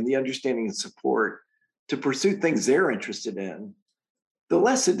capability and the understanding and support to pursue things they're interested in, the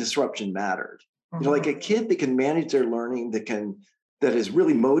less the disruption mattered. Like a kid that can manage their learning, that is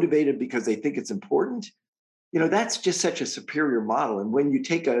really motivated because they think it's important, that's just such a superior model. And when you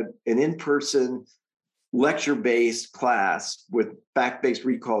take an in-person lecture-based class with fact-based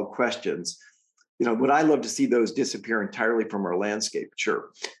recalled questions, would I love to see those disappear entirely from our landscape? Sure.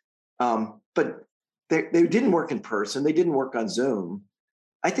 But they didn't work in person. They didn't work on Zoom.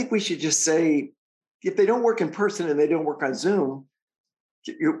 I think we should just say, if they don't work in person and they don't work on Zoom,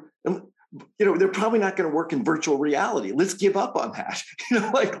 they're probably not going to work in virtual reality. Let's give up on that.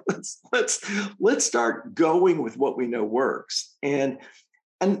 Let's start going with what we know works. And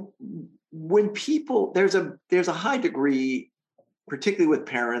when people, there's a high degree, particularly with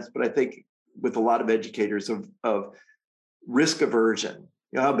parents, but I think with a lot of educators of risk aversion.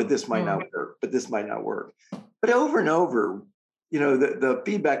 But this might not work. But this might not work. But over and over, the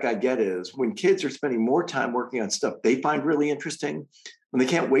feedback I get is when kids are spending more time working on stuff they find really interesting, when they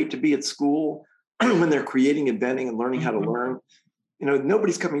can't wait to be at school, when they're creating, inventing, and learning how to learn,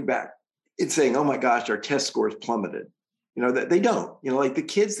 nobody's coming back. It's saying, "Oh my gosh, our test scores plummeted." That they don't. Like the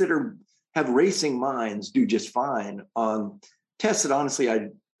kids that have racing minds do just fine on tests that honestly I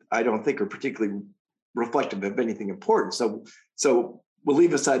don't think are particularly reflective of anything important. So we'll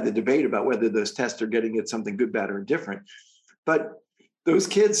leave aside the debate about whether those tests are getting at something good, bad, or different. But those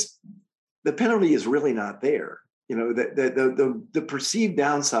kids, the penalty is really not there. The perceived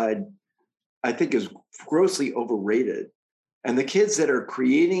downside, I think, is grossly overrated. And the kids that are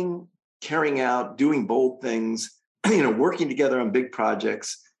creating, carrying out, doing bold things, working together on big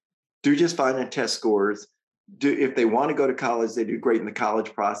projects, do just fine on test scores. If they want to go to college, they do great in the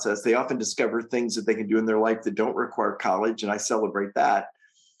college process. They often discover things that they can do in their life that don't require college, and I celebrate that.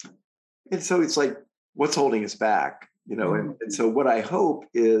 And so it's like, what's holding us back? And so what I hope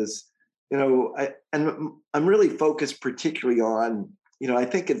is, I'm really focused particularly on, I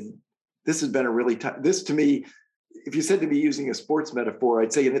think this has been a really this to me, if you said to me using a sports metaphor,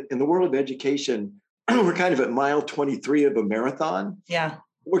 I'd say in the world of education, we're kind of at mile 23 of a marathon. Yeah.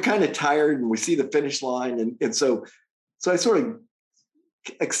 We're kind of tired and we see the finish line. And so I sort of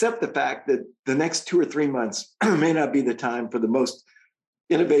accept the fact that the next 2 or 3 months may not be the time for the most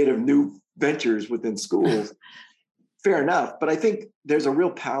innovative new ventures within schools. Fair enough. But I think there's a real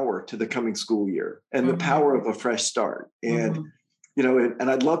power to the coming school year and the power of a fresh start. And, and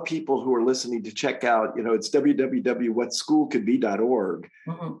I'd love people who are listening to check out, it's www.whatschoolcouldbe.org.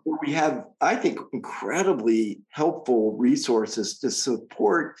 We have, I think, incredibly helpful resources to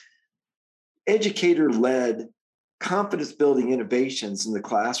support educator-led confidence-building innovations in the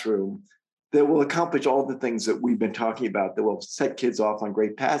classroom that will accomplish all the things that we've been talking about, that will set kids off on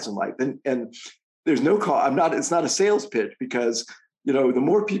great paths in life. And there's no cost. It's not a sales pitch, because, the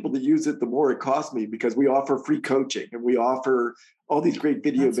more people that use it, the more it costs me, because we offer free coaching and we offer all these great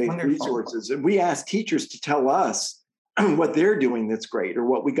video-based resources. And we ask teachers to tell us what they're doing that's great or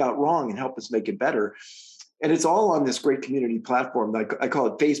what we got wrong and help us make it better. And it's all on this great community platform. I call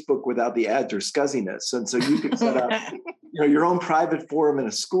it Facebook without the ads or scuzziness. And so you can set up your own private forum in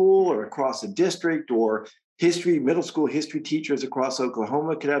a school or across a district, or middle school history teachers across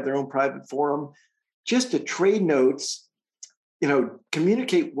Oklahoma could have their own private forum just to trade notes,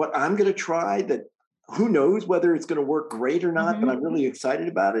 communicate what I'm going to try, that who knows whether it's going to work great or not, but I'm really excited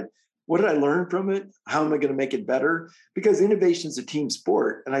about it. What did I learn from it? How am I going to make it better? Because innovation is a team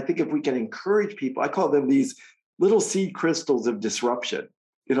sport. And I think if we can encourage people, I call them these little seed crystals of disruption,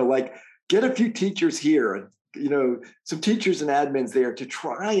 like get a few teachers here and, some teachers and admins there to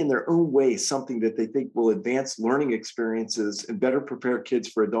try in their own way something that they think will advance learning experiences and better prepare kids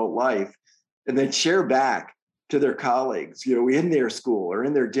for adult life, and then share back to their colleagues, in their school or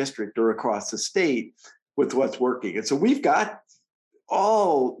in their district or across the state with what's working. And so we've got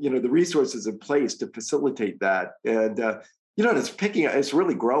all, the resources in place to facilitate that. And, it's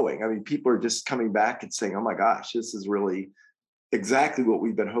really growing. I mean, people are just coming back and saying, oh my gosh, this is really exactly what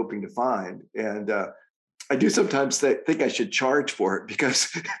we've been hoping to find. And I do sometimes think I should charge for it, because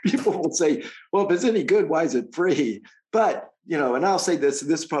people will say, well, if it's any good, why is it free? But, and I'll say this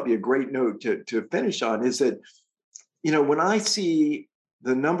is probably a great note to finish on, is that, when I see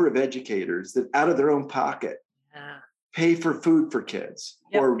the number of educators that out of their own pocket pay for food for kids,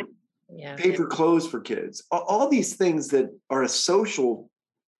 or pay for clothes for kids, all these things that are a social,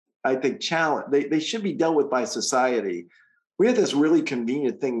 I think, challenge, they should be dealt with by society. we have this really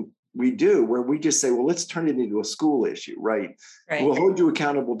convenient thing we do where we just say, well, let's turn it into a school issue, right? We'll hold you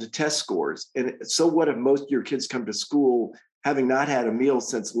accountable to test scores. And so what if most of your kids come to school having not had a meal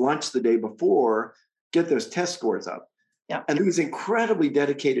since lunch the day before, get those test scores up? Yeah. And these incredibly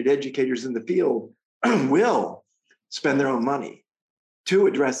dedicated educators in the field will spend their own money to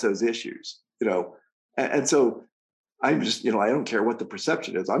address those issues, and so I'm just, I don't care what the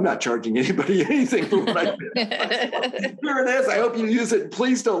perception is. I'm not charging anybody anything for what I do. Here it is. I hope you use it.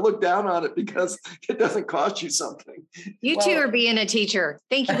 Please don't look down on it because it doesn't cost you something. You too are being a teacher.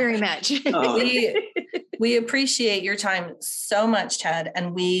 Thank you very much. We appreciate your time so much, Ted.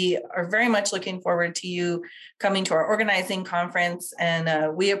 And we are very much looking forward to you coming to our organizing conference.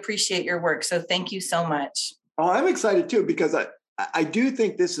 And we appreciate your work. So thank you so much. Oh, I'm excited too, because I do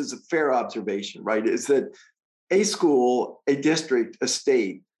think this is a fair observation, right? Is that a school, a district, a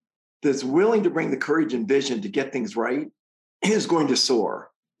state that's willing to bring the courage and vision to get things right is going to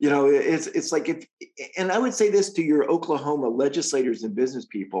soar. It's like and I would say this to your Oklahoma legislators and business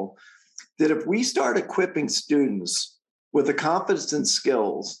people, that if we start equipping students with the confidence and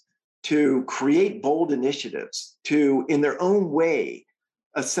skills to create bold initiatives, to, in their own way,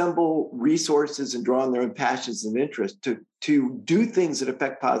 assemble resources and draw on their own passions and interests to do things that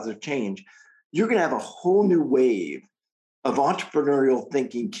affect positive change, you're going to have a whole new wave of entrepreneurial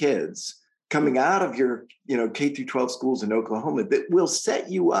thinking kids coming out of your, K through 12 schools in Oklahoma that will set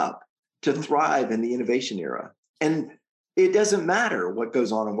you up to thrive in the innovation era. And it doesn't matter what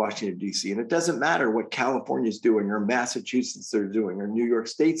goes on in Washington, D.C., and it doesn't matter what California's doing or Massachusetts are doing or New York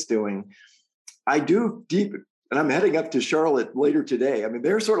State's doing. And I'm heading up to Charlotte later today. I mean,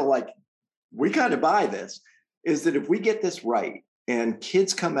 they're sort of like, we kind of buy this, is that if we get this right and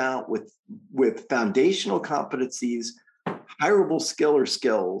kids come out with foundational competencies, hireable skill or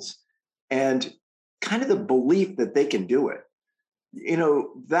skills, and kind of the belief that they can do it,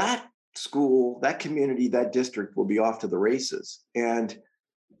 that school, that community, that district will be off to the races. And,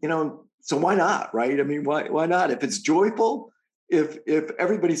 so why not, right? I mean, why not? If it's joyful, if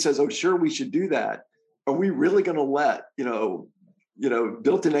everybody says, oh, sure, we should do that, are we really going to let,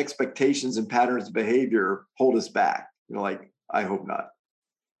 built-in expectations and patterns of behavior hold us back? I hope not.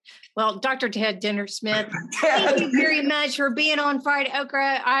 Well, Dr. Ted Dintersmith, thank you very much for being on Fried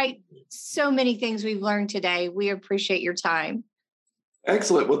Okra. So many things we've learned today. We appreciate your time.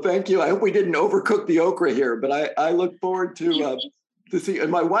 Excellent. Well, thank you. I hope we didn't overcook the okra here, but I look forward to see.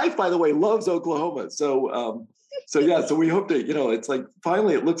 And my wife, by the way, loves Oklahoma. So we hope to, it's like,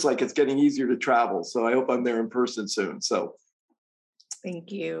 finally, it looks like it's getting easier to travel. So I hope I'm there in person soon. So.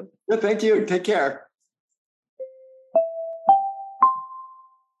 Thank you. Yeah, thank you. Take care.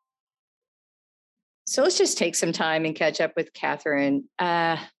 So let's just take some time and catch up with Catherine.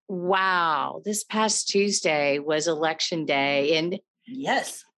 Wow. This past Tuesday was election day. And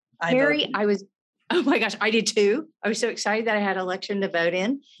yes, Carrie, oh my gosh, I did too. I was so excited that I had an election to vote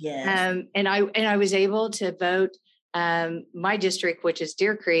in. Yes. And I was able to vote. My district, which is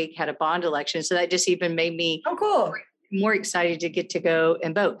Deer Creek, had a bond election. So that just even made me more excited to get to go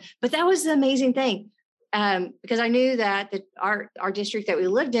and vote. But that was the amazing thing. Because I knew that our district that we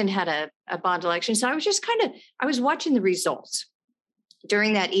lived in had a bond election. So I was just I was watching the results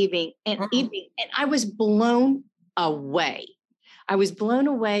during that evening, and I was blown away. I was blown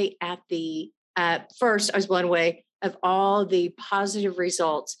away at first I was blown away of all the positive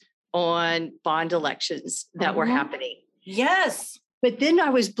results on bond elections that were happening. Yes. But then I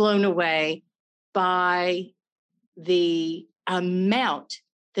was blown away by the amount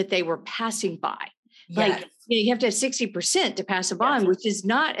that they were passing by. Yes. Like, you have to have 60% to pass a bond, which is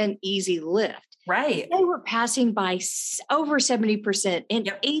not an easy lift. Right. They were passing by over 70%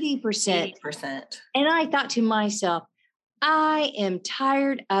 and 80%. And I thought to myself, I am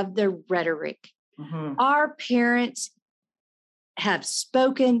tired of the rhetoric. Our parents have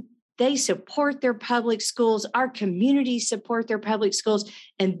spoken. They support their public schools. Our communities support their public schools.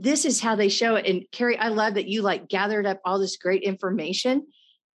 And this is how they show it. And Carrie, I love that you gathered up all this great information.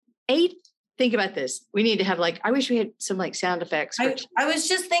 Think about this. We need to have I wish we had some sound effects. I was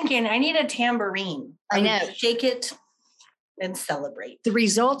just thinking, I need a tambourine. I know. Shake it and celebrate. The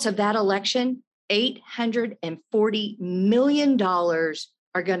results of that election, $840 million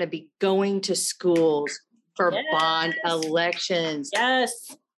are going to be going to schools for bond elections.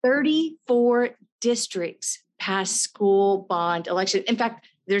 Yes. 34 districts passed school bond election. In fact,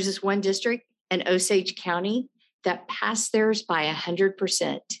 there's this one district in Osage County that passed theirs by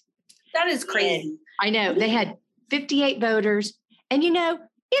 100%. That is crazy. I know. They had 58 voters. And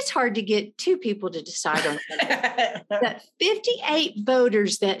it's hard to get two people to decide on something. But 58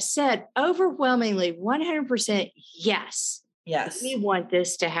 voters that said overwhelmingly 100% yes Yes. We want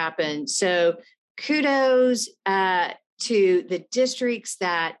this to happen. So kudos to the districts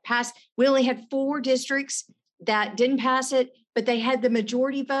that passed. We only had 4 districts that didn't pass it, but they had the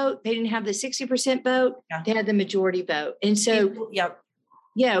majority vote. They didn't have the 60% vote. Yeah. They had the majority vote. And so,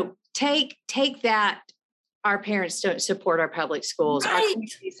 take that. Our parents don't support our public schools. Right. Our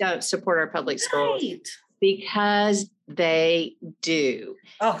communities don't support our public schools because they do.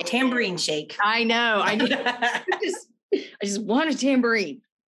 Oh, tambourine shake. I know. I just want a tambourine.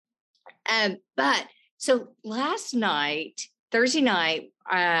 But so last night, Thursday night,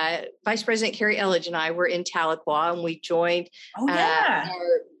 Vice President Carrie Elledge and I were in Tahlequah, and we joined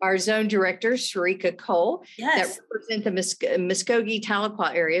our zone director, Sharika Cole, that represent the Muskogee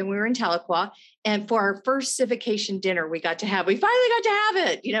Tahlequah area. And we were in Tahlequah, and for our first civication dinner we finally got to have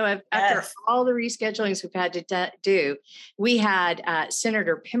it, after all the reschedulings we've had to do. We had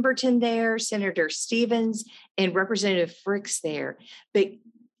Senator Pemberton there, Senator Stevens, and Representative Fricks there. But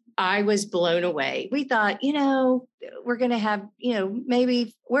I was blown away. We thought, we're going to have,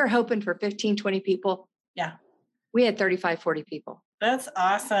 maybe we're hoping for 15, 20 people. Yeah. We had 35, 40 people. That's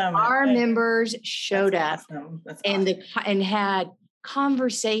awesome. Our members showed up and had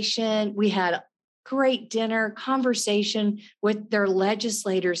conversation. We had a great dinner conversation with their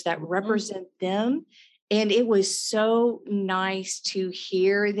legislators that represent them. And it was so nice to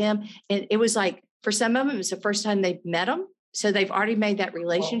hear them. And it was like, for some of them, it was the first time they've met them. So they've already made that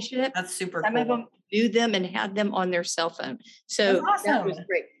relationship. That's super Some cool. of them knew them and had them on their cell phone. So that was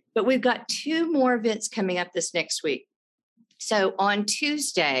great. But we've got 2 more events coming up this next week. So on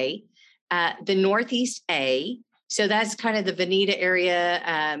Tuesday, the Northeast A, so that's kind of the Veneta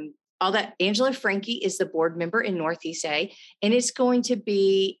area, all that. Angela Frankie is the board member in Northeast A, and it's going to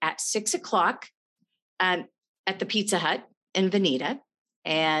be at 6:00 at the Pizza Hut in Veneta.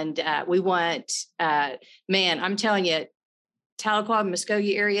 And we want, I'm telling you, Tahlequah,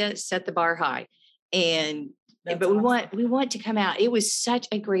 Muskogee area set the bar high, but awesome. we want to come out. It was such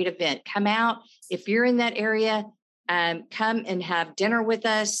a great event. Come out if you're in that area. Come and have dinner with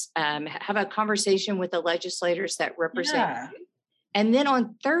us. Have a conversation with the legislators that represent you. And then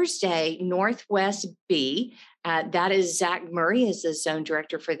on Thursday, Northwest B, that is Zach Murray is the zone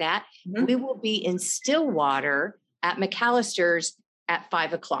director for that. Mm-hmm. We will be in Stillwater at McAllister's at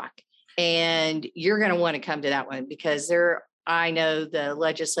 5:00, and you're going to want to come to that one because I know the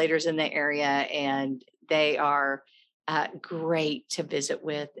legislators in the area, and they are great to visit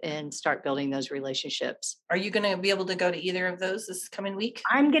with and start building those relationships. Are you going to be able to go to either of those this coming week?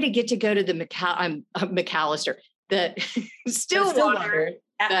 I'm going to get to go to the McAllister, the Stillwater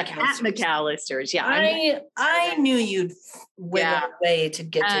at McAllister's. Yeah, I knew you'd wiggle away to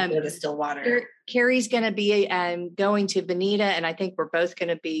get to go to Stillwater. Carrie's going to be going to Veneta, and I think we're both going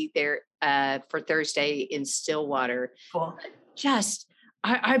to be there for Thursday in Stillwater. Cool.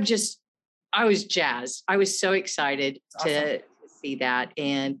 I was jazzed. I was so excited to see that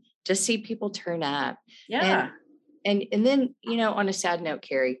and just see people turn up. Yeah. And then, on a sad note,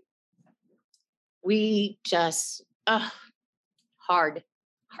 Carrie, we just, hard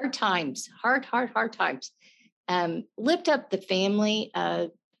times. Lift up the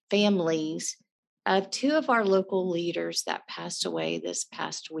families of 2 of our local leaders that passed away this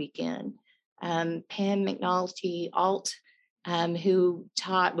past weekend. Pam McNulty Alt, who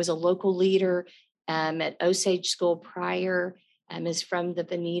was a local leader at Osage School prior, is from the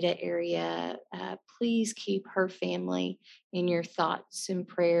Veneta area. Please keep her family in your thoughts and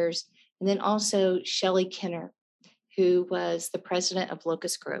prayers. And then also Shelley Kenner, who was the president of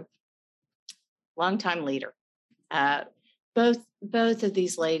Locust Grove, longtime leader. Both of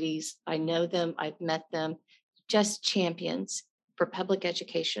these ladies, I know them, I've met them, just champions for public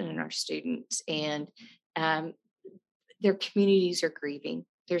education and our students. And their communities are grieving.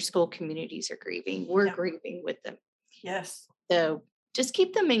 Their school communities are grieving. We're grieving with them. Yes. So just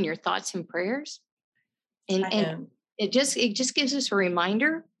keep them in your thoughts and prayers. And it just gives us a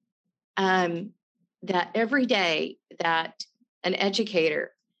reminder that every day that an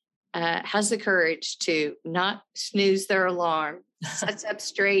educator has the courage to not snooze their alarm, sets up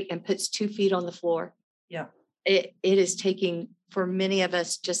straight and puts 2 feet on the floor. Yeah. It is taking, for many of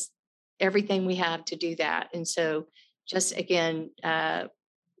us, just everything we have to do that. And so just again,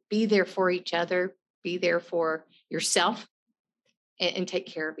 be there for each other, be there for yourself, and take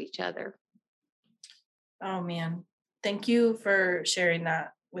care of each other. Oh man. Thank you for sharing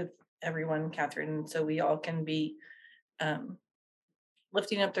that with everyone, Catherine. So we all can be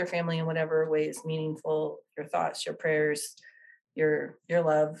lifting up their family in whatever way is meaningful, your thoughts, your prayers, your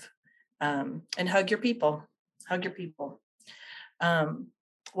love, and hug your people.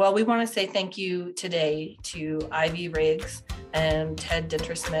 Well, we want to say thank you today to Ivy Riggs and Ted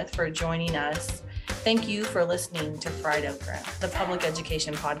Dintersmith for joining us. Thank you for listening to Fried Okra, the public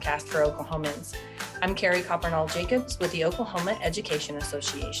education podcast for Oklahomans. I'm Carrie Coppernall-Jacobs with the Oklahoma Education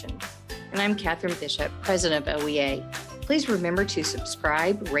Association. And I'm Catherine Bishop, president of OEA. Please remember to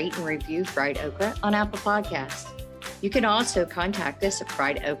subscribe, rate, and review Fried Okra on Apple Podcasts. You can also contact us at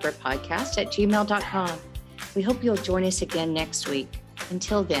friedokrapodcast@gmail.com. We hope you'll join us again next week.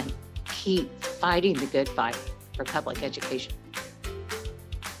 Until then, keep fighting the good fight for public education.